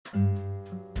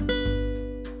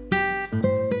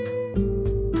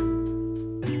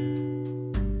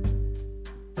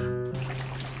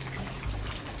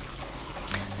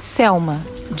Selma,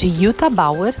 de Jutta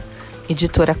Bauer,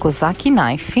 editora Kozak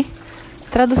Knife,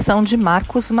 tradução de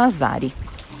Marcos Mazzari.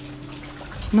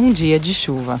 Num dia de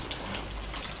chuva.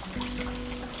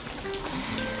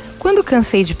 Quando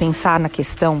cansei de pensar na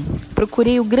questão,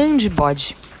 procurei o grande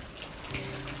bode.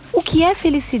 O que é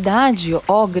felicidade,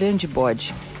 ó grande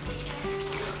bode?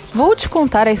 Vou te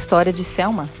contar a história de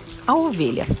Selma, a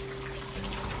ovelha.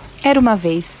 Era uma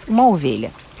vez uma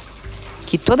ovelha,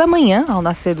 que toda manhã, ao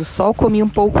nascer do sol, comia um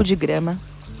pouco de grama.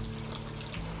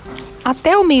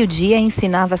 Até o meio-dia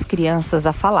ensinava as crianças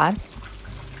a falar,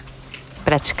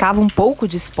 praticava um pouco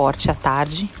de esporte à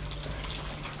tarde,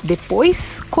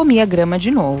 depois comia grama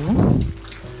de novo,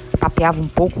 papeava um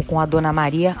pouco com a Dona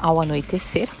Maria ao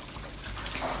anoitecer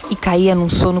e caía num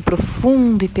sono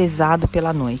profundo e pesado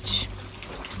pela noite.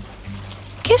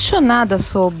 Questionada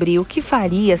sobre o que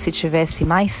faria se tivesse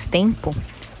mais tempo,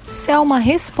 Selma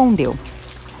respondeu: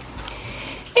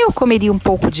 eu comeria um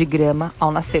pouco de grama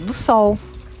ao nascer do sol,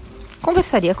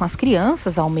 conversaria com as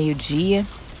crianças ao meio-dia,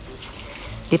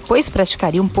 depois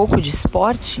praticaria um pouco de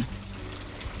esporte,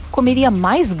 comeria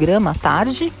mais grama à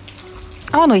tarde,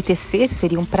 ao anoitecer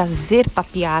seria um prazer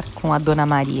papear com a Dona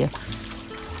Maria.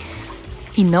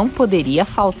 E não poderia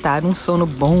faltar um sono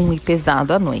bom e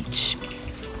pesado à noite.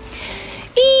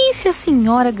 E se a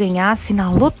senhora ganhasse na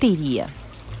loteria?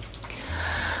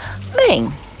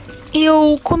 Bem,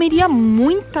 eu comeria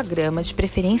muita grama, de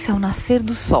preferência ao nascer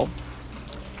do sol.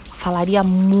 Falaria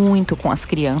muito com as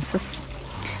crianças.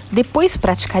 Depois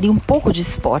praticaria um pouco de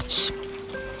esporte.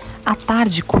 À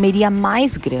tarde comeria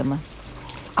mais grama.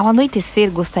 Ao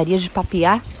anoitecer gostaria de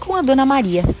papear com a Dona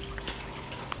Maria.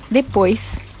 Depois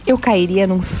eu cairia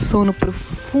num sono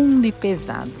profundo e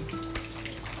pesado.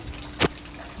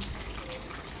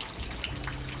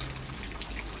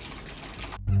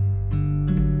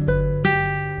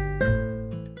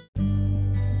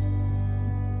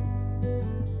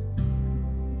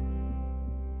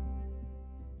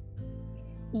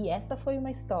 E esta foi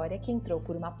uma história que entrou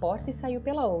por uma porta e saiu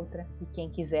pela outra, e quem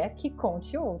quiser que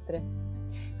conte outra.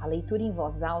 A leitura em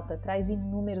voz alta traz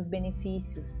inúmeros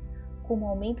benefícios, como o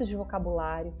aumento de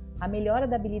vocabulário, a melhora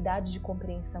da habilidade de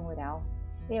compreensão oral,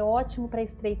 é ótimo para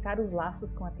estreitar os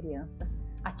laços com a criança,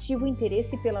 ativa o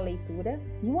interesse pela leitura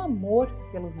e o amor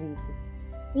pelos livros.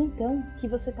 Então, o que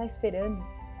você está esperando?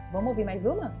 Vamos ouvir mais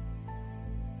uma?